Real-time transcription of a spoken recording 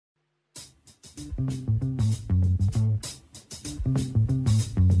Hello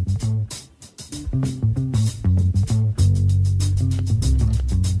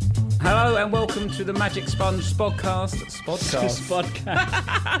and welcome to the Magic Sponge Spodcast.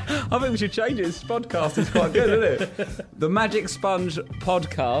 I think we should change it. Spodcast is quite good, isn't it? The Magic Sponge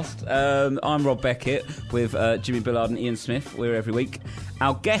Podcast. I'm Rob Beckett with Jimmy Billard and Ian Smith. We're every week.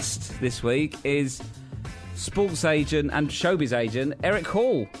 Our guest this week is sports agent and showbiz agent Eric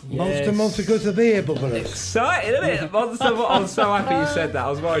Hall. Yes. Monster, good to be here, Bubba. Excited, isn't it? I'm so happy you said that. I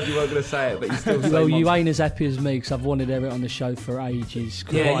was worried you weren't going to say it, but you still say Well, you ain't as happy as me because I've wanted Eric on the show for ages.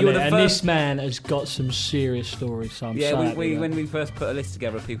 Yeah, you were the and first... this man has got some serious stories. So I'm so happy when we first put a list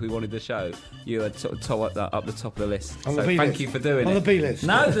together of people who wanted the show, you were sort of up the top of the list. On so the B thank list. you for doing it. On the B list.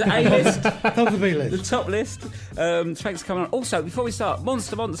 No, the A list. Top of the B list. The top list. Thanks for coming on. Also, before we start,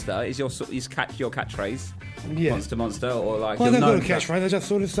 Monster is your catchphrase. Yeah. Monster, or like. Well, they've got a catchphrase. I just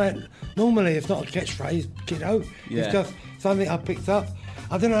sort of say, normally it's not a catchphrase, kiddo. Yeah. It's just something I picked up.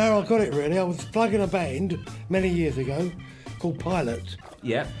 I don't know how I got it really. I was plugging a band many years ago called Pilot.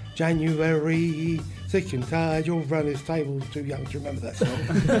 Yeah. January, sick and tired, you'll run this table, too young to remember that song.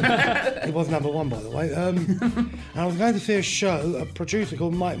 It was number one, by the way. And I was going to see a show, a producer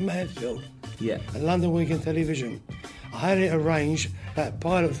called Mike Mansfield. Yeah. At London Weekend Television. I had it arranged that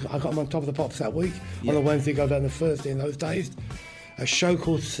Pilot, I got them on Top of the Pops that week. Yeah. On the Wednesday, go down the Thursday in those days. A show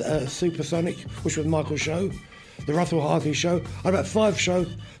called Supersonic, which was Michael's show. The Russell Hardy show. I had about 5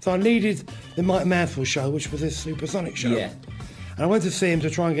 shows. So I needed the Mike Mansfield show, which was this Supersonic show. Yeah. And I went to see him to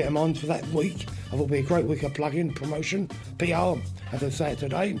try and get him on for that week. I thought it would be a great week of plug-in, promotion, PR, as I say it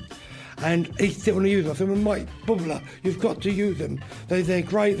today. And he didn't want to use them. I said, well, Mike Bubbler, you've got to use them. They're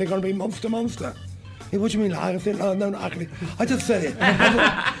great. They're going to be monster. He, what do you mean? I said, no, not ugly. I just said it.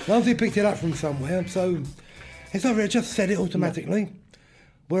 Once he picked it up from somewhere, so it's not really, I just said it automatically.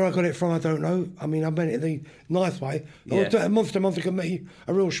 Where I got it from, I don't know. I mean, I meant it the nice way. Yeah. Monster can be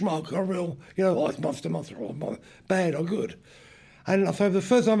a real schmuck, a real, it's monster, or bad or good. And so the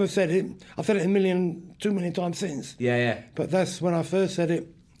first time I've said it 2 million times since. Yeah. But that's when I first said it,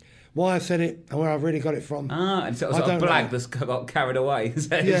 why I said it, and where I really got it from. And so it was like a blag that's got carried away.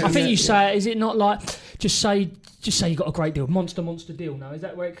 Yeah, I think you say, is it not like, just say you got a great deal, monster deal now? Is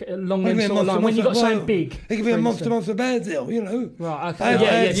that where it, along them sort of line, when you got something big? It could be a monster bad deal, Right,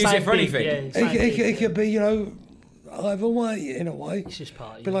 okay. Use it for anything. It could be, either way, in a way. It's just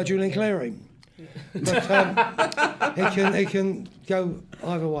part of bit like Julian Clary. But it can go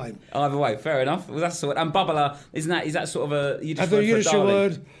either way. Either way, fair enough. Well, that's sort. And bubbler, is that sort of a? You just the word for Yiddish darling?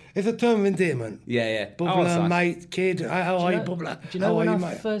 word. It's a term of endearment. Yeah. Bubbler, nice. mate, kid. How are you, bubbler? Do you know when I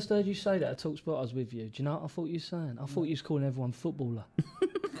mate? first heard you say that at TalkSport, I was with you. Do you know what I thought you were saying? I thought you was calling everyone footballer.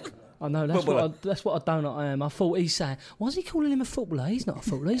 I know, that's what I am. I thought he's saying, why is he calling him a footballer? He's not a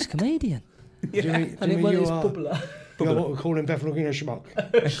footballer, he's a comedian. Yeah. And it was bubbler. You know what we're calling Beth looking a schmuck.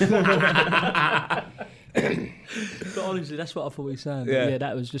 But honestly, that's what I thought he was saying. Yeah. Yeah,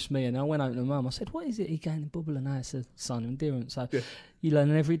 that was just me. And I went over to Mum. I said, what is it? He going bubbler now? It's a sign of endearment. So you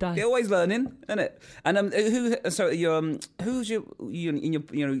learning every day. You're always learning, isn't it? And who's your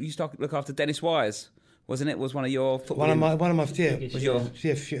you start to look after Dennis Wise, wasn't it? Was one of your football One of my was your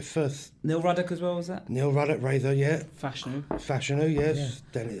first. Neil Ruddock as well, was that? Neil Ruddock, Razor, yeah. Fashioner, yes.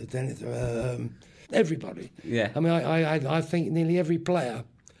 Yeah. Dennis, everybody. Yeah. I mean, I think nearly every player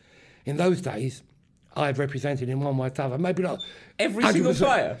in those days I've represented in one way or another. Maybe not Every 100%. single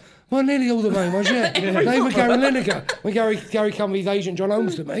player. Well, nearly all the main ones, yeah. They were Gary Lineker. When Gary come with his agent John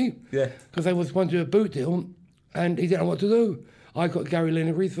Holmes to me, because they was wanting to do a boot deal, and he didn't know what to do. I got Gary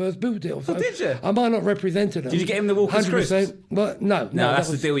Lineker his first boot deal. So did you? I might not represented him. Did you get him the Walker's Crisps? But no, that's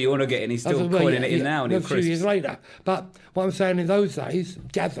the deal you want to get, and he's still coiling it in now. And a few years later. But what I'm saying in those days,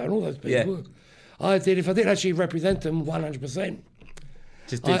 Gazza and all those people, I did. If I didn't actually represent them 100%.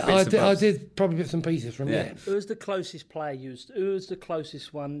 I did probably bits and pieces from there. Who was the closest player you used? Who was the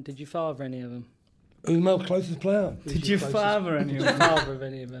closest one? Did you father any of them? Who's my closest player? Did you father any of them? Father of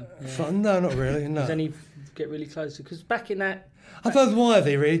any of them? Yeah. No, not really, no. Does any get really close to? Because back in that... I thought it was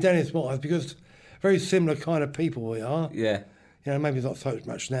Withy, really, Dennis Wise, because very similar kind of people we are. Yeah. Maybe not so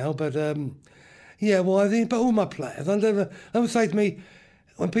much now, but Withy, but all my players. They would say to me,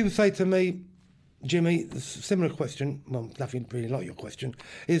 when people say to me, Jimmy, a similar question, well, nothing really like your question,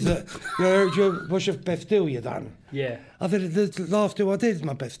 is that, what's your best deal you done? Yeah. I said, the last deal I did is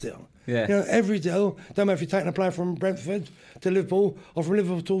my best deal. Yeah. Every deal, don't matter if you're taking a player from Brentford to Liverpool, or from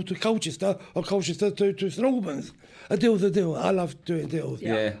Liverpool to Colchester, or Colchester to St Albans. A deal's a deal. I love doing deals.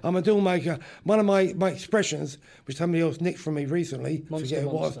 Yeah. I'm a deal maker. One of my expressions, which somebody else nicked from me recently, Monster, forget who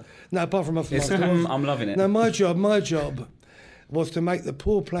it was. monster. No, apart from Monster. I'm loving it. No, my job was to make the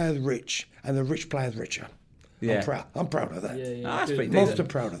poor players rich and the rich players richer. Yeah. I'm proud of that. That's pretty Monster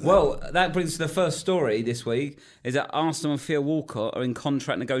proud of that. Well, that brings to the first story this week, is that Arsenal and Theo Walcott are in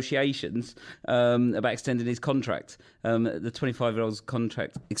contract negotiations about extending his contract. The 25-year-old's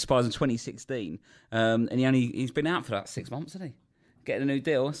contract expires in 2016, and he's been out for about 6 months, hasn't he? Getting a new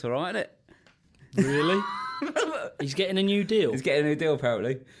deal, that's all right, isn't it? Really? He's getting a new deal? He's getting a new deal,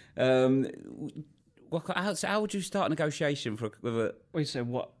 apparently. How would you start a negotiation with a... Wait, so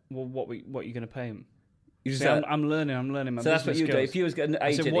what are you going to pay him? You See, I'm learning my So that's what you skills. do. If you was getting an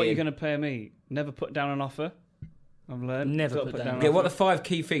agent, what are you going to pay me? Never put down an offer. I've learned. Never put down an offer. Yeah, what are the 5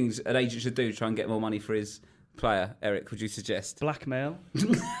 key things an agent should do to try and get more money for his player? Eric, would you suggest? Blackmail.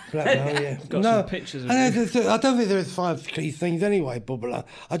 Blackmail, yeah. Got some pictures of I don't think there is 5 key things anyway, Bubbler.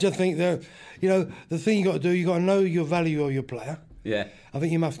 I just think that, the thing you got to do, you got to know your value of your player. Yeah. I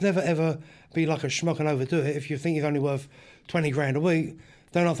think you must never ever be like a schmuck and overdo it. If you think he's only worth 20 grand a week,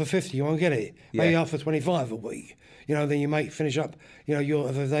 don't offer 50, you won't get it. Yeah. Maybe offer 25 a week. Then you might finish up,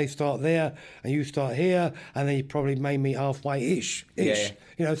 they start there and you start here, and then you probably may meet halfway-ish.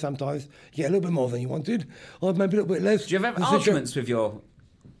 Yeah. Sometimes you get a little bit more than you wanted, or maybe a little bit less. Do you ever have arguments with your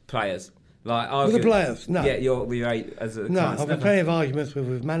players? With the players? No. Yeah, with your as a No, I've had plenty of arguments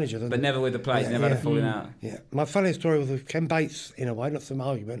with managers. But never with the players, never had a falling out. Yeah. My funny story was with Ken Bates, in a way, not some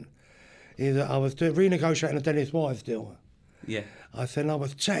argument, is that I was renegotiating a Dennis Wise deal. Yeah. I said, I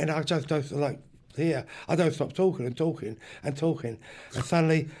was chatting, I just don't, I don't stop talking and talking and talking. And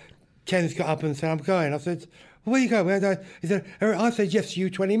suddenly, Ken's got up and said, I'm going. I said, where you going? He said, Eric, I said yes to you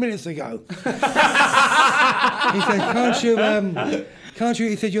 20 minutes ago. He said, can't you?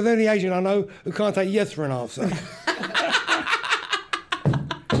 He said, you're the only agent I know who can't take yes for an answer.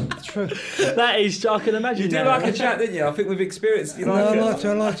 True. That is, I can imagine. You do like a chat, didn't you? I think we've experienced. I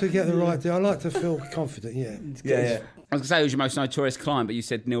like to get the right deal. I like to feel confident. Yeah. Yeah. I was going to say who was your most notorious client, but you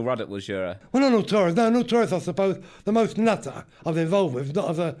said Neil Ruddock was your... Well, not notorious. No, notorious, I suppose, the most nutter I've been involved with,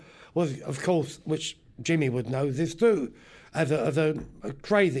 was, of course, which Jimmy would know this too, as a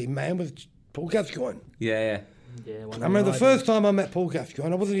crazy man, was Paul Gascoigne. Yeah. I remember the first time I met Paul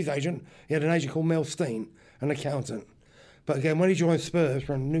Gascoigne, I wasn't his agent. He had an agent called Mel Steen, an accountant. But again, when he joined Spurs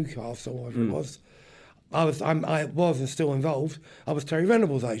from Newcastle, or whatever it was, I was and still involved. I was Terry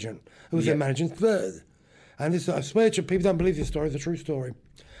Venables' agent, who was then managing Spurs. And this, I swear to people, don't believe this story, it's a true story.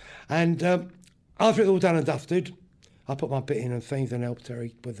 And after it all done and dusted, I put my bit in and things and helped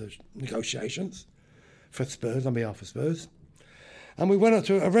Terry with the negotiations for Spurs, on behalf of Spurs. And we went up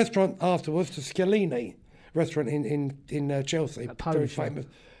to a restaurant afterwards, to Scalini restaurant in Chelsea. Very famous.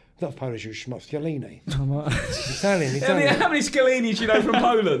 Not Polish, you schmuck, Scalini. Italian. How many Scalini do you know from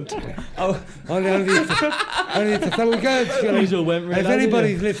Poland? Only to tell Scalini. If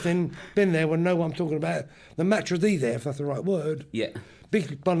anybody's listening, been there, will know what I'm talking about. The matradie there, if that's the right word. Yeah.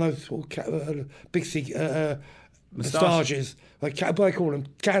 Big one of those big moustaches. Like, what do I call them?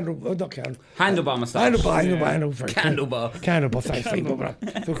 Handlebar moustache. Handlebar, same thing, but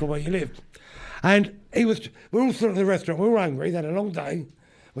look at where you live. And we're all sitting in the restaurant, we were hungry, they had a long day.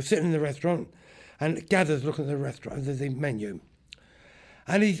 We're sitting in the restaurant, and Gather's looking at the restaurant, the menu.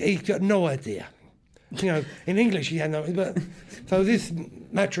 And he's got no idea. In English he had no idea. But, so this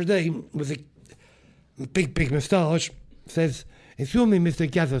matradie with a big moustache says, "Excuse me, Mr.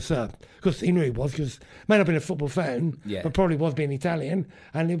 Gather, sir." Because he knew he was, because may not have been a football fan, but probably was being Italian,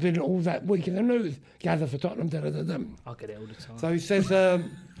 and he'd been all that week in the news. Gather for Tottenham, I get it all the time. So he says...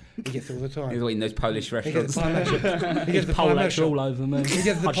 He gets it all the time. He's in those Polish restaurants. He gets the pie masher all over me. He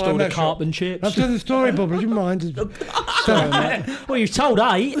gets the I stole pie the carp and chips. I'll tell the story, Bob. Do you mind? Sorry, mate. Well, you've told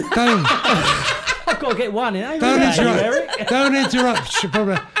 8. I've got to get one in.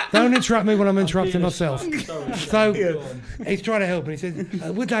 Don't interrupt me when I'm interrupting myself. So he's trying to help, and he says,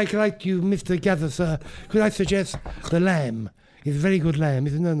 "Would I like you, Mr. Gather, sir? Could I suggest the lamb? It's a very good lamb."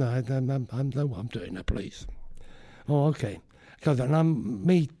 He said, "No, I'm doing that, please." Oh, okay. Because I'm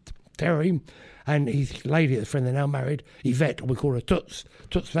me, Terry, and his lady, a friend they're now married, Yvette, we call her Toots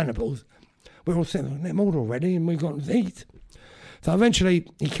Venables. We're all sitting there, all ready, and we've got to eat. So eventually,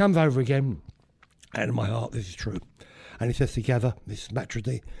 he comes over again, and in my heart, this is true. And he says to Gather, this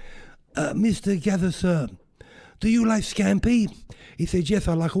matradie, "Mr. Gather, sir, do you like Scampi?" He said, "Yes,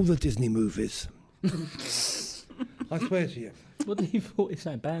 I like all the Disney movies." I swear to you. What did he thought he was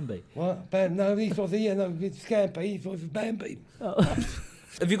saying? Bambi? What? No, he thought, it's Scampi, he thought it was Bambi. Oh.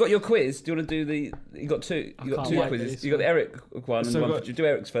 Have you got your quiz? Do you want to do the... You got two quizzes. You got the Eric one, and one. Do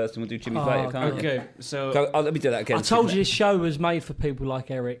Eric's first, and we'll do Jimmy's later, can't we? Okay, so... Let me do that again. I told you this show was made for people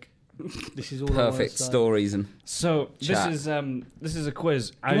like Eric. This is all I wanna Perfect say. stories and So Chat. this is a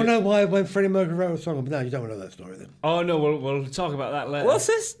quiz. You want to know why when Freddie Mercury wrote a song? No, you don't want to know that story then. Oh no, we'll talk about that later. what's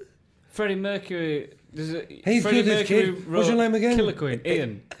this? Freddie Mercury? He's Freddie good, this Mercury kid. What's your name again? Killer Queen.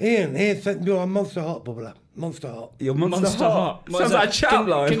 Ian. Ian, you're a Monster Hot bubbler. Monster Hot. Your Monster Hot. What Sounds is like a that? chat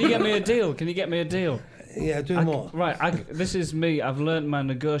line. Can you get me a deal? Can you get me a deal? Yeah, do more. Right, this is me. I've learnt my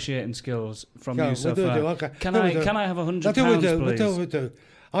negotiating skills from Go, you so we'll do a far. deal, okay. Can No, I we'll do. can I have £100, That's what we'll do. please? We'll do.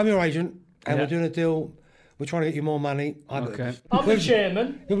 I'm your agent, and Yeah. we're doing a deal. We're trying to get you more money. Okay. I'm the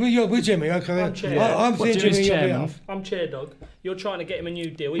chairman. We're Jimmy, okay? I'm chair. I'm What, seeing Jimmy's Jimmy on chairman? behalf. I'm chair dog. You're trying to get him a new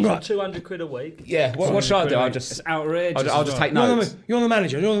deal. He's Right. on 200 quid a week. Yeah, what should I do? I'll It's just outrageous. I'll just take You're notes. the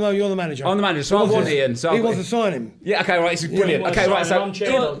manager. You're the manager. I'm the manager, so I want Ian. So he I've- wants to sign him. Yeah, okay, right, this is brilliant. wanna Okay, right, sign so on chair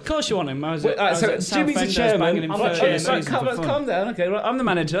Of dog. course you want him. I was Well, at, so I was at Jimmy's the Southend, chairman. banging him I'm for the chairman. So season for fun. calm down. Okay, right, I'm the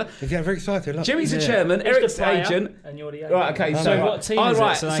manager. He's getting very excited. Look. Jimmy's the Yeah. chairman. Who's Eric's the player? agent. And you're the agent. Right, okay. So So what team oh, is it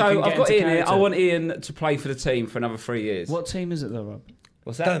right, so I so can get I've got into Ian here. I character? want Ian to play for the team for another 3 years. What team is it though, Rob?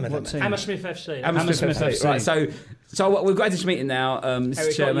 What's Don't that? matter, What mate. team? Hammersmith FC. Hammersmith FC. Right, so we've got this meeting now, Mr.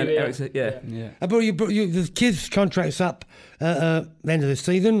 Eric, Chairman. got you here. Eric's, yeah. Yeah. The kids' contract's up at the end of the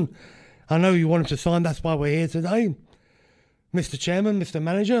season. I know you want him to sign. That's why we're here today. Mr. Chairman, Mr.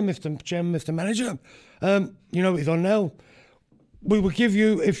 Manager, Mr. Chairman, Mr. Manager. You know what he's on now. We will give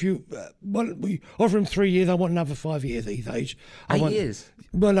you, if you we offer him 3 years. I want another 5 years at his age. 8 years.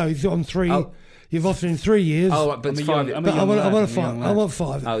 Well, no, he's on 3. Oh. You've offered him 3 years. Oh, right, but I'm it's a 5 young- I'm a But I young want, I lad, want I'm a 5. young I lad. want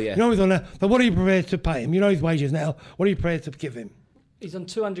 5. Oh, yeah. You know he's on now. But what are you prepared to pay him? You know his wages now. What are you prepared to give him? He's on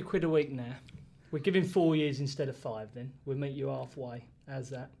 200 quid a week now. We're giving 4 years instead of 5 then. We'll meet you halfway.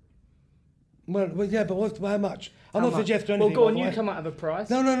 How's that? Well, yeah, but how much? I'm How not much? suggesting Well, anything. go on, by the you way. come up with a price.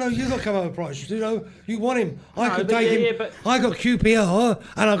 No, you got to come up with a price. You know, you want him. I No, could but take him. yeah, but- I got QPR,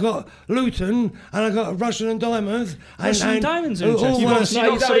 and I got Luton, and I got Russian and Diamonds. Russian and Diamonds are all interesting. wanna-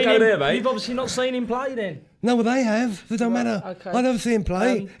 No, you don't wanna go there, mate. You've obviously not seen him play then. No, well, they have. It don't matter. okay. I never see him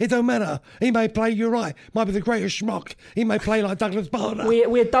play. It don't matter. He may play. You're right. Might be the greatest schmuck. He may play like Douglas Bader.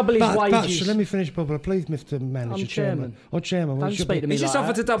 We're double his but wages. let me finish, Bubba, please, Mr. Manager, I'm chairman. Or chairman. well, Don't it should speak be. to me He's just like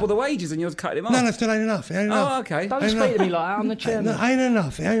offered to that. double the wages and you're cutting him off. No, that still ain't enough. It ain't enough. Oh, okay. Don't Ain't speak enough. to me like that. I'm the chairman. No, ain't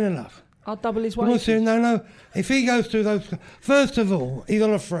enough. It ain't enough. I'll double his You want wages. to? No. If he goes through those, first of all, he's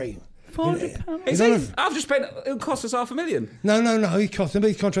on a free. £400. Is he? I've just spent. It'll cost us $500,000. No. He cost him.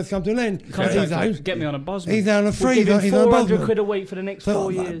 His contract's come to an end. He's out. Get me on a Bosman. He's down a We'll free. give him He's on a 400 Bosman. quid a week for the next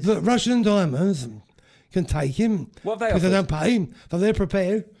 4 years. But Russian Diamonds can take him. What have they because they offered? don't pay him. So they're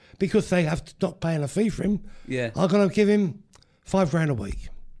prepared because they have to not paying a fee for him. Yeah. I'm going to give him $5,000 a week.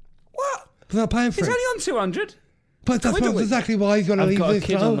 What? But they're paying for He's it. only on 200. But that's Quid a not week. exactly why he's got to I've leave got a this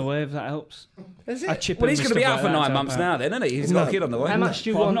kid club. on the way, if that helps. Is I it? chip Well, in he's with going to be stuff out for like that 9 to months help now, out. then, isn't he? He's No. got a kid on the way. How much do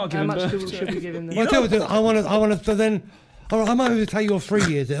you Well, I'm want? not How giving much birth to should we give him then? Well, I tell you what, I want to. So then, all right, I might have to take your 3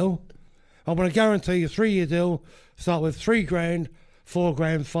 year deal. I want to guarantee you a 3 year deal. Start with $3,000,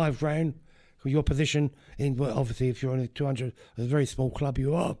 $4,000, $5,000. For your position in, well, obviously, if you're only 200, a very small club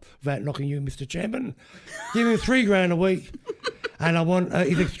you are, without knocking you, Mr. Chairman. Give him $3,000 a week, and I want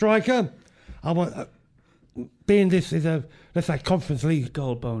he's a striker. I want being this is a, let's say, Conference League.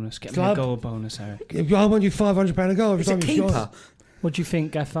 Goal bonus. Get me Club. a goal bonus, Eric. I want you £500 a goal every He's a time you keeper. score. What do you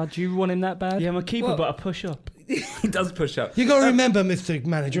think, Gaffer? Do you want him that bad? Yeah, I'm a keeper, Well- but I push up. He does push up. You got to remember, Mr.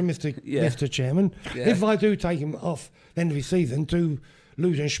 Manager, Yeah. Mr. Chairman, Yeah. if I do take him off the end of his season to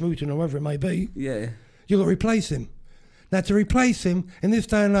Luton, Schmooten, or whatever it may be, Yeah. you've got to replace him. Now, to replace him in this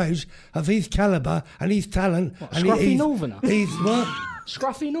day and age of his calibre and his talent, and Scruffy Northerner? He's what?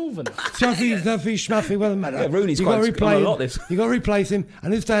 Scruffy Northerner. Scruffy, Duffy, Schmuffy, well, matter. Yeah, Rooney's You got to quite on a lot replace. this. You got to replace him,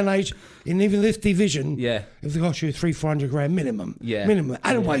 and this day and age, in even this division, Yeah. if they cost you $300-400 minimum, Yeah. minimum,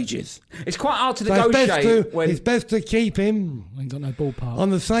 and wages. It's quite hard to So it's negotiate when. it's best to keep him Ain't got no ballpark. on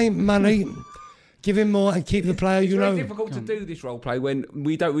the same money, give him more, and keep the player. It's You very know, difficult to do this role play when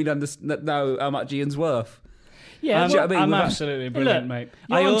we don't really know how much Ian's worth. Yeah, Do you know what I mean? I'm Without- absolutely brilliant, Look, mate.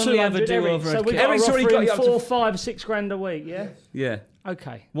 you're I on only ever 200, do Eric, over so a we kid. got Eric's to already offer got him you up to 4, 5, 6 grand a week. Yeah. Yeah.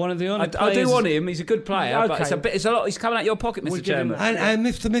 Okay. One of the only I players... do want him. He's a good player, but Okay. it's a bit. It's a lot. He's coming out your pocket, We'll Mr. give him Chairman. and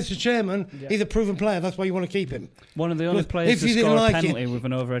Mr. Chairman, he's a proven player. That's why you want to keep him. One of the only Look, players if to you didn't score a like penalty it- with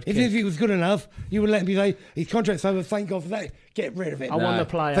an overhead Even if kick. he was good enough, you would let him be like, his contract's over. Thank God for that. Get rid of it. I want the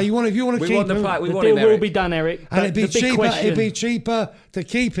player. So if you want to We keep want the him, player. We the want deal him. will Eric. be done, Eric. and But it'd be the big cheaper. question. It'd be cheaper to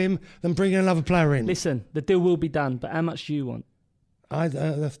keep him than bringing another player in. Listen, the deal will be done, but how much do you want?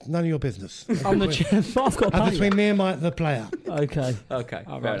 That's none of your business. I'm the chairman. I've got to That's pay between me and the player. you. Okay. Okay.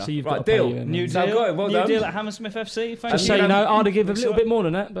 All fair right, enough. so you've right, got to pay deal. you in. New So deal, go on, well new done. deal at Hammersmith FC. Thank Just you. so you know, I'd have given a little bit more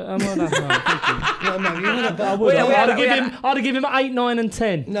than that, but well done. Right, thank you. No, you would I have. would. Yeah, we had- I'd have given him 8, 9, and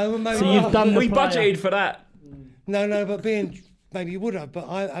 10. No, mate, So you've done the We player. budgeted for that. No, but being maybe you would have, but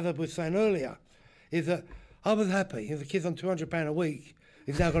as I was saying earlier, is that I was happy. If the kid's on £200 a week,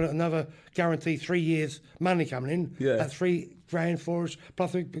 he's now got another guaranteed 3 years money coming in. Yeah. That's £3,000 for us,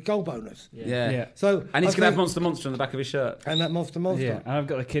 plus a goal bonus. Yeah. So And he's I going to have think- Monster on the back of his shirt. And that monster. Yeah, and I've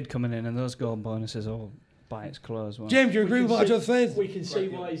got a kid coming in, and those goal bonuses all buy its clothes. Well, Jim, do you agree with what I just said? We can see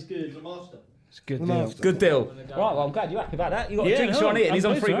why he's good. it's a good The deal. master. Good deal. Right, well, I'm glad you're happy about that. You got a jinx on it, and he's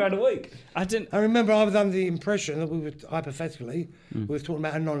on I'm £3 pleased, a week. I didn't. I remember I was under the impression that we were, hypothetically, we were talking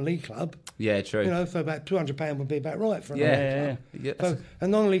about a non-league club. Yeah, true. You know, so about £200 would be about right for a Yeah. non-league club. Yeah, So a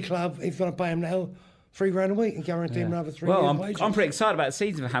non-league club, he's going to pay him now £3,000 a week and guarantee him another 3 Well, years' I'm wages. pretty excited about the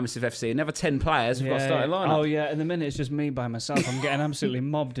season for Hammersmith FC. Another 10 players. We've got a starting lineup. Oh yeah, in the minute it's just me by myself. I'm getting absolutely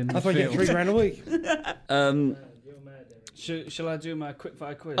mobbed in the I thought you get field. £3,000 a week. Shall I do my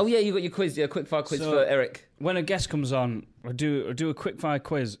quickfire quiz? Oh, yeah, you got your quiz. Yeah, quick fire quiz So- for Eric. When a guest comes on, I do a quickfire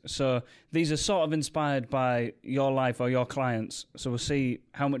quiz. So these are sort of inspired by your life or your clients. So we'll see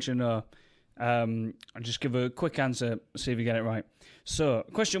how much you know. I'll just give a quick answer, see if you get it right. So,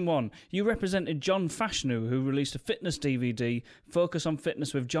 question 1. You represented John Fashanu, who released a fitness DVD, Focus on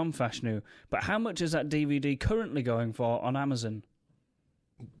Fitness with John Fashanu. But how much is that DVD currently going for on Amazon?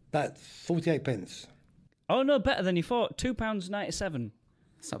 That's 48p. Oh, no, better than you thought. £2.97.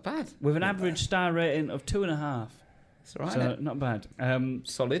 It's not bad. With an average star rating of 2.5. It's all right, So, innit? not bad.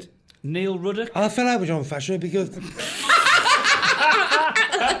 Solid. Neil Ruddock. I fell out with John Fashion because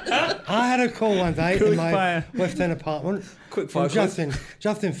I had a call one day in my fire. West End apartment Quick from fire quiz.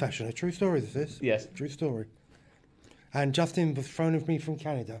 Justin Fashion. A true story, this is. Yes. True story. And Justin was phoning me from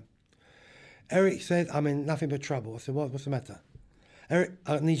Canada. Eric said, I'm in nothing but trouble. I said, what's the matter? Eric,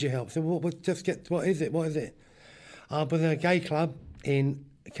 I need your help. I said, what is it? What is it? I was in a gay club in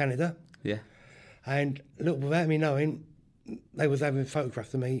Canada, Yeah. and look, without me knowing, they was having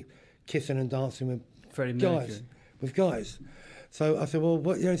photographs of me kissing and dancing with Freddie guys. With guys. So I said, well,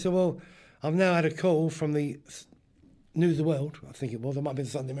 what? You know, he said, well, I've now had a call from the News of the World, I think it was, it might be the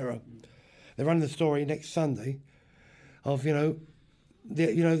Sunday Mirror. They're running the story next Sunday of,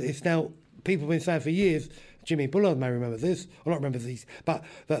 it's now, people have been saying for years, Jimmy Bullard may remember this, or not remember these, but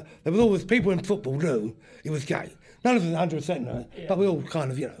there was always people in football knew it was gay. None of us 100% know, but we all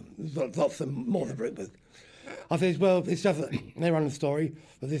kind of, lots of more than group. I said, well, it's just that they run the story,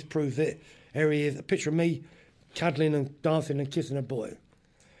 but this proves it. Here he is, a picture of me cuddling and dancing and kissing a boy.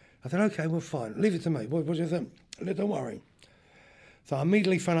 I said, okay, well, fine, leave it to me. What do you think? Don't worry. So I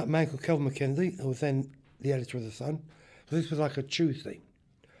immediately phoned up a man called Kelvin McKenzie, who was then the editor of The Sun. So this was like a Tuesday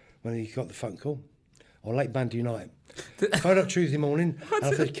when he got the phone call, or late Monday night. Phoned up Tuesday morning, and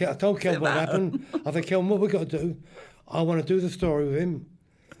I said, I told Kelvin what happened. I said, Kelvin, what we've got to do, I want to do the story with him,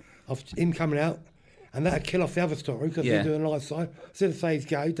 of him coming out, and that'd kill off the other story, because Yeah. he's doing a live side. Instead of say he's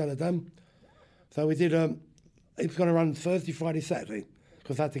gay, dum. So we did, it was going to run Thursday, Friday, Saturday,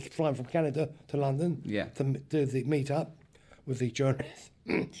 because I had to fly him from Canada to London Yeah. to do the meet-up with the journalists.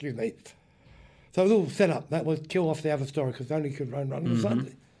 Excuse me. So it was all set up. That would kill off the other story, because only could run on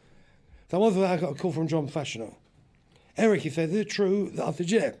Sunday. So I got a call from John Fashioner. Eric, he said, is it true? I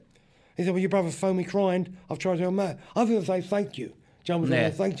said, yeah. He said, well, your brother phoned me crying. I've tried to help him out. I was going to say thank you. John was Yeah.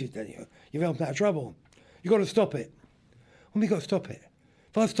 like, thank you, Daniel. You've helped out of trouble. You've got to stop it. When we got to stop it.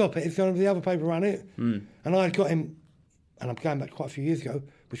 If I stop it, it's going to be the other paper run it. And I had got him, and I'm going back quite a few years ago,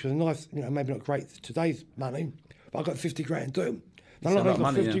 which was a nice, maybe not great today's money, but I got 50 grand too. a And lot I of got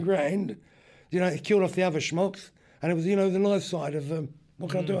money, 50 yeah. grand, it killed off the other schmucks, and it was, the nice side of, what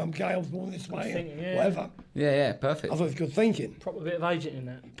can I do? I'm gay, I was born this way, thinking, yeah. whatever. Yeah, perfect. I thought it was good thinking. Proper bit of agent in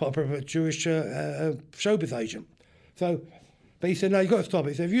that. Proper Jewish showbiz agent. So, but he said, no, you've got to stop it.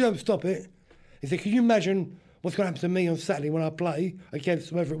 He said, if you don't stop it, he said, can you imagine what's going to happen to me on Saturday when I play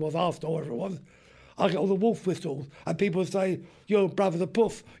against whoever it was, Arsenal, whoever it was? I get all the wolf whistles, and people say, your brother's a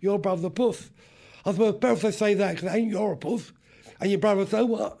puff, your brother's a puff. I said, well, better if they say that, because it ain't you're a puff, and your brother, so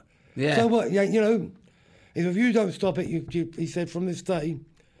what? Yeah. So what? Yeah, if you don't stop it, he said, from this day,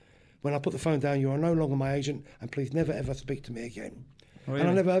 when I put the phone down, you are no longer my agent, and please never ever speak to me again. Really? And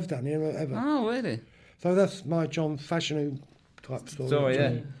I never have done, never ever. Oh, really? So that's my John Fashionew type story. Sorry,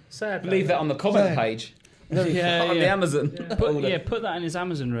 yeah. Sad. Leave that on the comment Sad. page. Yeah, On the Amazon. Put that in his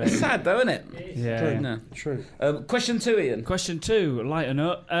Amazon rating. Sad though, isn't it? Yeah. True. No. True. Question 2, Ian. Question 2, lighten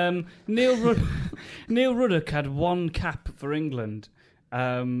up. Neil Ruddock had one cap for England.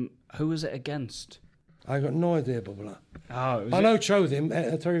 Who was it against? I got no idea, Bubbler. Oh, it was I know chose him,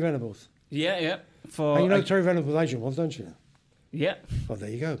 Terry Venables. Yeah. For And you know Terry Venables' agent was, don't you? yeah. Well, there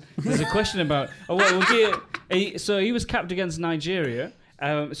you go. There's a question about. Oh, well, we'll give. So he was capped against Nigeria.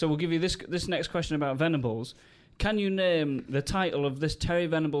 So we'll give you this next question about Venables. Can you name the title of this Terry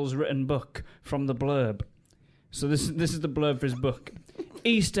Venables written book from the blurb? So this is the blurb for his book.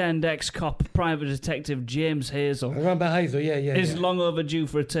 East End ex-cop private detective James Hazel Remember Hazel? Yeah. is long overdue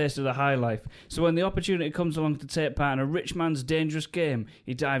for a taste of the high life. So when the opportunity comes along to take part in a rich man's dangerous game,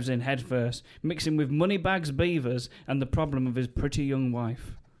 he dives in headfirst, mixing with Moneybags Beavers and the problem of his pretty young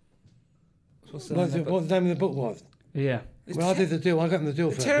wife. What the name of the book was? Yeah. Well, I did the deal. I got him the deal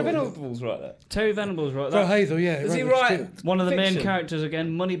for Terry that. Venables wrote that. Terry Venables wrote For that. Hazel, yeah. Is he wrote right? it. One of the main Fiction. characters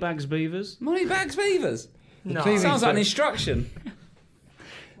again, Moneybags Beavers. Moneybags Beavers. No. TV Sounds like an series. instruction.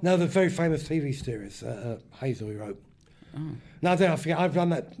 No, the very famous TV series, Hazel, he wrote. No, I forget. I've run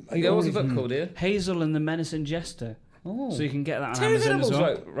that. Yeah, what's the book called here? Hazel and the Menacing Jester. Oh. So you can get that on Terry Amazon Venables as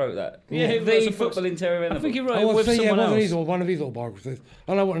well. wrote that. Yeah, he wrote the some books. footballing Terry I Venables. think he wrote I it want with to say, someone else. one of his autobiographies.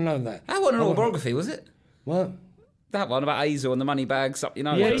 I wouldn't have known that. That wasn't an autobiography, was it? What? That one about Hazel and the money bags up your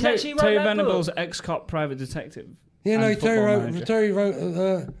nose. Yeah, He's actually wrote Terry that Venables, book. ex-cop private detective. Yeah, no, and football manager. Terry wrote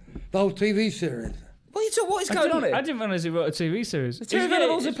the whole TV series. What is going on here? I didn't realise he wrote a TV series. Terry He's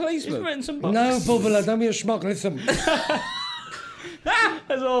Venables a He's policeman. written some books. No, Bubba, don't be a schmuck. Listen,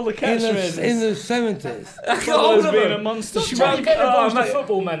 That's all the in catchphrases. the 70s, Bubba's being a monster Terry schmuck. Venables, the mate.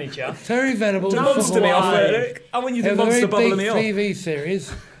 football manager. Terry Venables. Monster me off, Football- Eric. I want you It to was a monster very bubble big me off. TV series,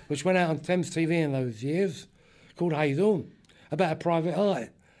 which went out on Thames TV in those years, called Hazel, about a private eye.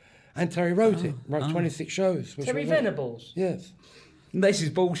 And Terry wrote it, wrote 26 shows. which Terry were- Venables. Yes. This is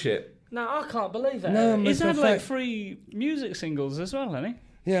bullshit. No, I can't believe that. No, Eric. He's matter had of like fact- 3 music singles as well, hasn't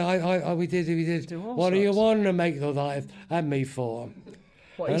he? Yeah, we did. Do all What do you sorts. want to make the life and me for?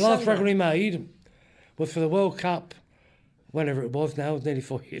 What, And he the last sang record that? he made was for the World Cup, whenever it was now, nearly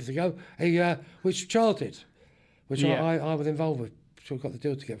 4 years ago, which charted, which Yeah. I was involved with. So we got the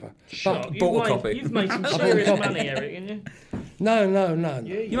deal together. Shut up. bought a copy. You've made some bought a serious copy. money, Eric, haven't you? No.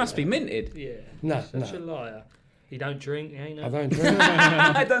 You must be minted. Yeah. No, Such no. a liar. You don't drink, you ain't I no. don't drink.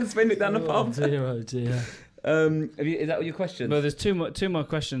 I don't spend it down the pub. dear, oh dear. Is that all your questions? But there's two more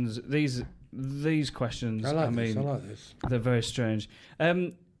questions. These questions, I I like mean, this. I like this. they're very strange.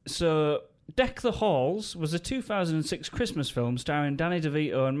 So, Deck the Halls was a 2006 Christmas film starring Danny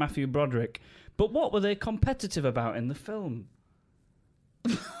DeVito and Matthew Broderick. But what were they competitive about in the film?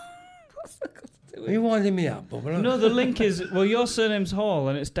 Are you winding me up, Bob? No, the link is, well, your surname's Hall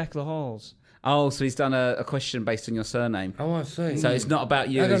and it's Deck the Halls. Oh, so he's done a question based on your surname. Oh, I see. So it's not about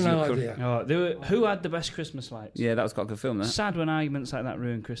you. I got as no your idea. Oh, who had the best Christmas lights? Yeah, that was quite a good film, that. Sad when arguments like that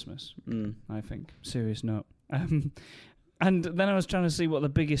ruin Christmas, I think. Serious note. And then I was trying to see what the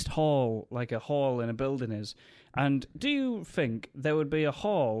biggest hall, like a hall in a building is. And do you think there would be a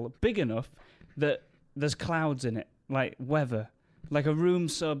hall big enough that there's clouds in it, like weather? Like a room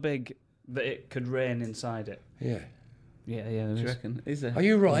so big that it could rain inside it? Yeah. Yeah, Do you there is. reckon? Is there? Are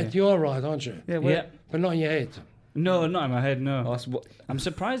you right? Yeah. You are right, aren't you? Yeah, Yeah. But not in your head. No, not in my head, Oh, no. that's what- I'm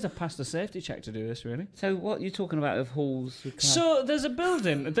surprised I passed the safety check to do this, really. So what are you talking about of halls? With clouds? So there's a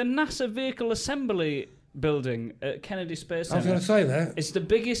building, the NASA Vehicle Assembly building at Kennedy Space I was Center. going to say that. It's the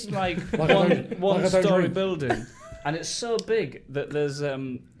biggest like Like I don't one-story drink. building, and it's so big that there's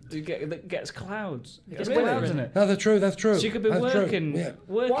that gets clouds. It gets Really? clouds in it. No, that's true. That's true. So you could be That's true. working. Yeah.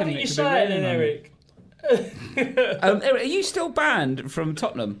 Working. Why didn't it you could say be it raining then, on you. Eric? Eric, are you still banned from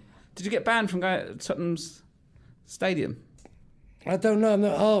Tottenham? Did you get banned from going to Tottenham's stadium? I don't know. I'm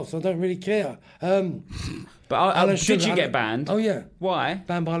not arsed. I don't really care. But Alan did Sugar, you Alan- get banned? Oh, yeah. Why?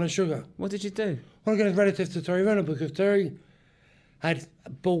 Banned by Alan Sugar. What did you do? Well, I'm relative to Terry Venables because Terry had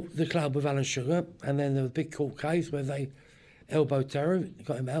bought the club with Alan Sugar, and then there was a big court case where they elbowed Terry,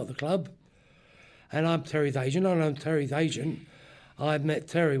 got him out of the club. And I'm Terry's agent. I know Terry's agent. I met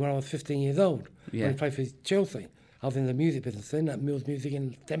Terry when I was 15 years old, Yeah. when he played for Chelsea. I was in the music business then, at Mills Music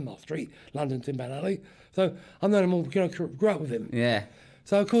in Denmark Street, London, Tin Pan Alley. So I've known him all, grew up with him. Yeah.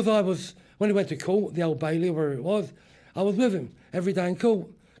 So, of course, I was, when he went to court, the Old Bailey, or wherever it was, I was with him every day in court.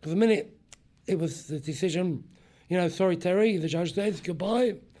 Because the minute it was the decision, sorry, Terry, the judge says,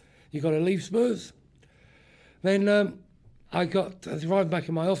 goodbye, you got to leave Spurs. Then I arrived back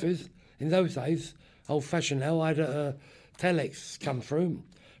in my office. In those days, old-fashioned now, I had a telex come through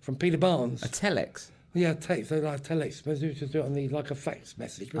from Peter Barnes. A telex? Yeah, text, they like telex, but they used to do it on like a fax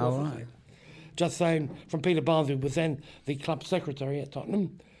message. but Oh, wasn't right. it? Just saying, from Peter Barnes, who was then the club secretary at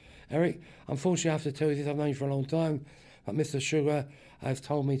Tottenham. Eric, unfortunately, I have to tell you this, I've known you for a long time, but Mr. Sugar has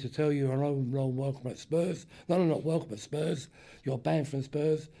told me to tell you you're no welcome at Spurs. No, not welcome at Spurs. You're banned from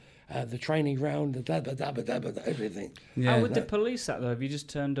Spurs, the training ground, the everything. Yeah. How would they police that though? If you just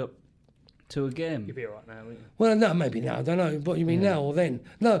turned up to a game? You'd be all right now, wouldn't you? Well, no, maybe now, I don't know. What you mean now or then?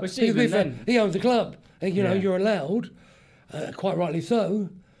 No, Well, it's because even then. he owns the club. And, Yeah. you're allowed, quite rightly so,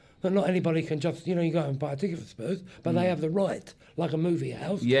 but not anybody can just, you go and buy a ticket for Spurs, but they have the right, like a movie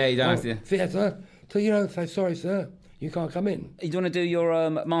house Yeah, you don't or have to. theatre, to, say, sorry, sir, you can't come in. You want to do your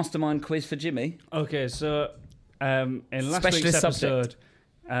mastermind quiz for Jimmy? Okay, so in last Specialist week's subject.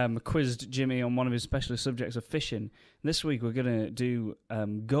 episode, quizzed Jimmy on one of his specialist subjects of fishing. This week we're going to do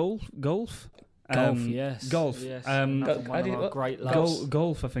golf. Golf, yes. Golf. Yes. Great loves.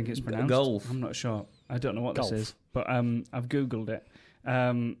 Golf, I think it's pronounced. Golf. I'm not sure. I don't know what this is, but I've Googled it.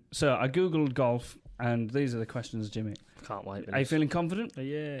 So I Googled golf, and these are the questions, Jimmy. Can't wait. Are you feeling confident?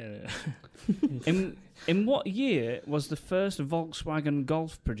 Yeah. In what year was the first Volkswagen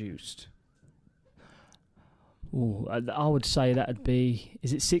Golf produced? Ooh, I would say that would be...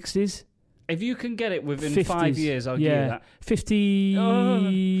 Is it 60s? If you can get it within 50s. 5 years, I'll give you that. 60...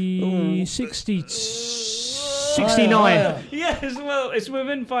 69. Yes, well, it's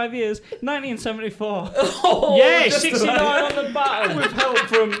within 5 years. 1974. Oh, yeah, 69 on the button with help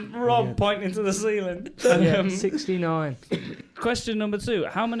from Rob pointing to the ceiling. 69. Question number 2.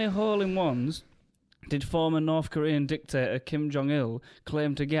 How many hole-in-ones did former North Korean dictator Kim Jong-il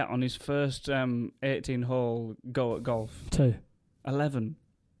claim to get on his first 18-hole go at golf? 2. 11.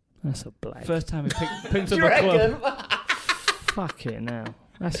 That's a black. First time he picked up a club. Fuck it now.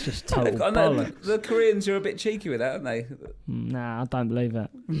 That's just total I know, bollocks. the Koreans are a bit cheeky with that, aren't they? Nah, I don't believe that.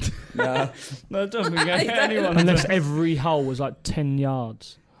 No. No, I don't think anyone... Unless every hole was like 10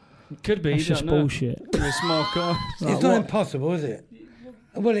 yards. Could be. That's just bullshit. With a small car. It's not impossible, is it?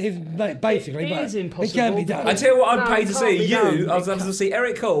 Well, it is basically, It but is impossible. it can be done. I tell you what, I'd No, pay it to can't see be you. done. I was going to see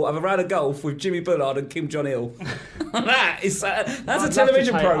Eric Hall have a round of golf with Jimmy Bullard and Kim Jong-il. That's a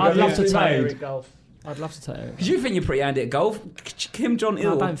television program. I'd love to that's take made. Eric golf. I'd love to take Eric. Because you think you're pretty handy at golf. Kim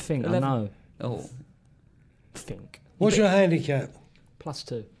Jong-il. No, I don't think. 11. I know. Oh. Think. What's your handicap?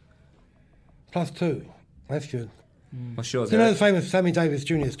 +2. +2. That's good. Well, sure. You know the famous Sammy Davis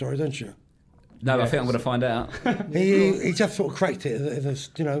Jr. story, don't you? No, I think I'm going to find out. He just sort of cracked it as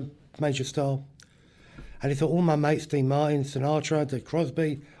a major star. And he thought, all my mates, Dean Martin, Sinatra, Dick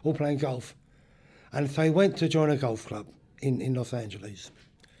Crosby, all playing golf. And so he went to join a golf club in Los Angeles.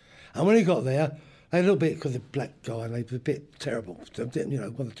 And when he got there, they a little bit, because the black guy, they were a bit terrible. So,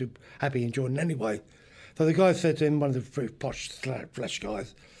 wasn't too happy in joining anyway. So the guy said to him, one of the very posh, flash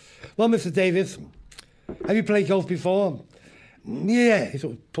guys, well, Mr. Davis, have you played golf before? Yeah, he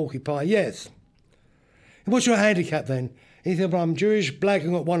sort of porky pie, yes. What's your handicap then? He said, well, I'm Jewish, black,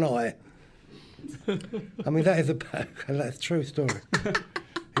 and got one eye. I mean, that is that's a true story.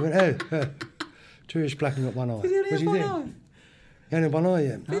 He went, oh, Jewish, black, and got one eye. Did he only have one eye? He only had one eye,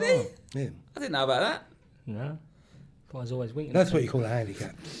 yeah. Did he? Yeah. I didn't know about that. No. Guy's always winking. That's what you call a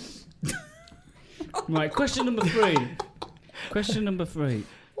handicap. Right, question number 3. Question number 3.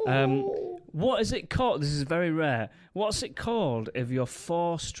 What is it called? This is very rare. What's it called if you're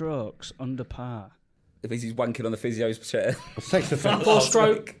 4 strokes under par? If he's wanking on the physio's chair. Sex offence.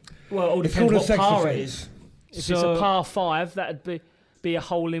 4-stroke. Well, it all It's depends called a what sex par it offence. is. If it's a par 5, that'd be a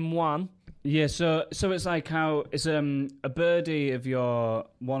hole in one. Yeah, so it's like how it's a birdie if you're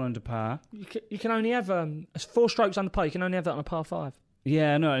 1 under par. You can only have 4 strokes under par. You can only have that on a par 5.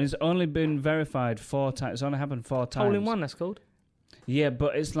 Yeah, no, and it's only been verified 4 times. It's only happened 4 times. Hole in one, that's called. Yeah,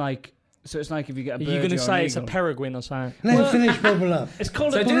 but it's like if you get a Are birdie you going to or say an it's a eagle. peregrine or something? Let him finish, bubble up. It's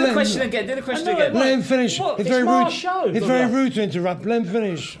called So a do the question again. Do the question again. Let him finish. What? It's It's very my rude. show, It's very Bubba. rude to interrupt. Let him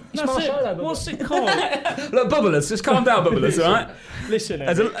finish. It's my show, though, Bubba. What's it called? Look, Bubblers, just calm down, Bubblers, all right? Listen,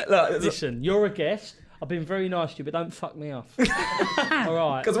 As Eric, a- listen, you're a guest. I've been very nice to you, but don't fuck me off. All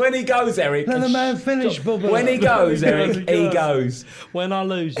right. Because when he goes, Eric, Let the man finish, bubble when he goes, When he Eric, he goes. goes. When I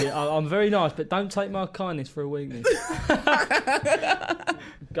lose it, I'm very nice, but don't take my kindness for a weakness.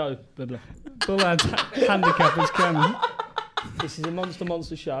 Go, blah, blah. Bullard's handicap is coming. This is a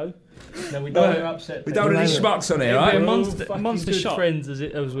monster show. No, we don't want to upset We people. don't want any schmucks on here, It'll be a right? monster- We're all fucking monster good shot. friends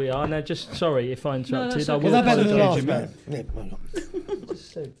as we are. Now, just sorry if I interrupted. that's I okay. will Was that better than the apologise. last man? Yeah, hang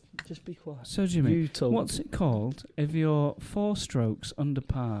on. Just be quiet. So Jimmy, You talk. what's it called if you're 4 strokes under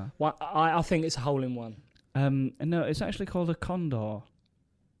par? Well, I think it's a hole in one. No, it's actually called a condor.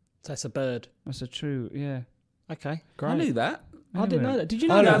 So that's a bird. That's a true, yeah. Okay, great. I knew that. I didn't know that. Did you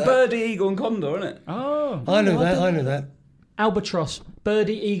know I know that? that. Birdie, eagle, and condor, isn't it? Oh. I knew that. I knew that. Albatross.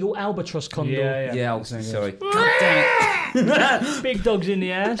 Birdie, eagle, albatross, condor. Yeah, oh, sorry. God damn it. Big dogs in the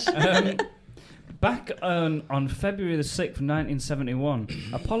house. Back on February the 6th, 1971,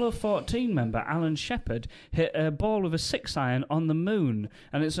 Apollo 14 member Alan Shepard hit a ball with a 6-iron on the moon,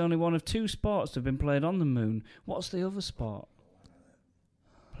 and it's only one of 2 sports that have been played on the moon. What's the other sport?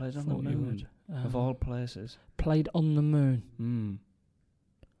 Played on the Thought you moon, would. of all places. Played on the moon. Mm.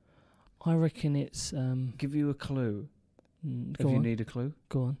 I reckon it's... Give you a clue, if go you on. need a clue.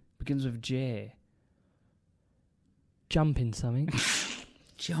 Go on. Begins with J. Jumping something.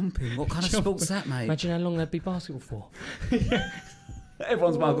 Jumping. What kind of sport's that, mate? Imagine how long they'd be basketball for.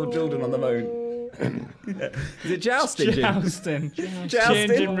 Everyone's Michael Jordan on the moon. Is it jousting? Jim? Jousting. Jousting.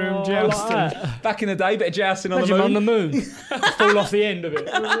 Changing room jousting. Back in the day, bit of jousting on the Imagine moon. on the moon. Fall off the end of it.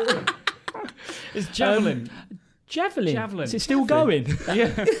 It's javelin. Javelin. Javelin. Is it still going?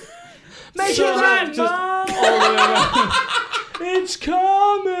 Yeah. Make So it land, just Mum! all the way around. It's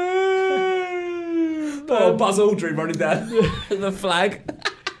coming! Oh, Buzz Aldrin running down the flag.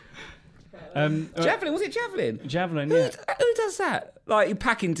 Javelin, was it javelin? Javelin, Who, yeah. who does that? Like, you're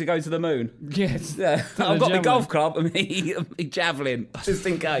packing to go to the moon? Yes. Yeah. I've got my javelin. golf club and me javelin, just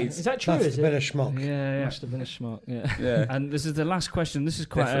in case. Is that true? That's Is been a it? schmuck. Yeah. Must have been a schmuck. Yeah. Yeah. And this is the last question. This is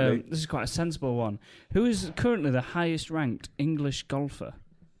quite a sensible one. Who is currently the highest ranked English golfer?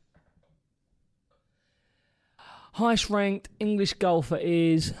 Highest ranked English golfer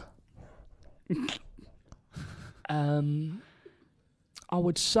is. I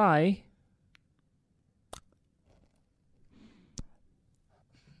would say.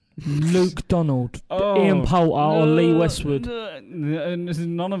 Luke Donald, Ian Poulter, or Lee Westwood.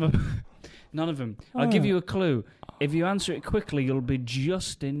 None of them. None of them. I'll give you a clue. If you answer it quickly, you'll be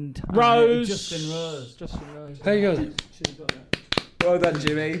just in time. Rose. Justin Rose. There you go. Well done,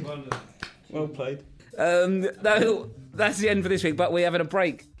 Jimmy. Well played. No, that's the end for this week, but we're having a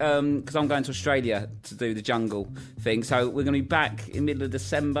break because I'm going to Australia to do the jungle thing. So we're going to be back in the middle of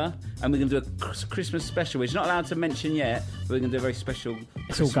December and we're going to do a Christmas special, which is not allowed to mention yet, but we're going to do a very special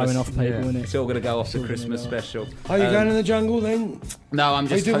It's Christmas. all going off, people, isn't it? It's all going to go off the all gonna Christmas go off. special. Are you going in the jungle then? No, I'm We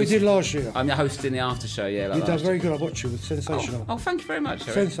just did, we did hosting. last year. I'm hosting the after show, yeah. Like You done last very year. good. I watched you. It was sensational. Oh, thank you very much,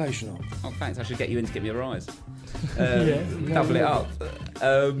 Eric. Sensational. Oh, thanks. I should get you in to get me a rise. Yeah. Double it up.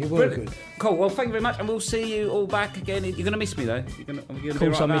 You were good. Cool. Well, thank you very much, and we'll see you all back again. You're going to miss me though. You're going to Of be course,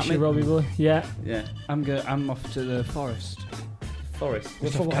 right I miss about you, me? Robbie boy. Yeah. Yeah. I'm off to the forest. Forest.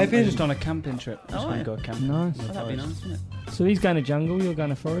 What's Just what off happened? just on a camping trip. Just Oh, gonna yeah. go camping. Nice. Oh, that'd be nice, wouldn't it? So he's going to jungle, you're going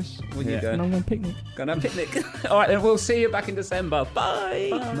to forest, Where you Yeah. and going? I'm going picnic. Going to have a picnic. All right, then we'll see you back in December. Bye.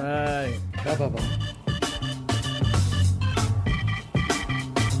 Bye. Bye bye bye.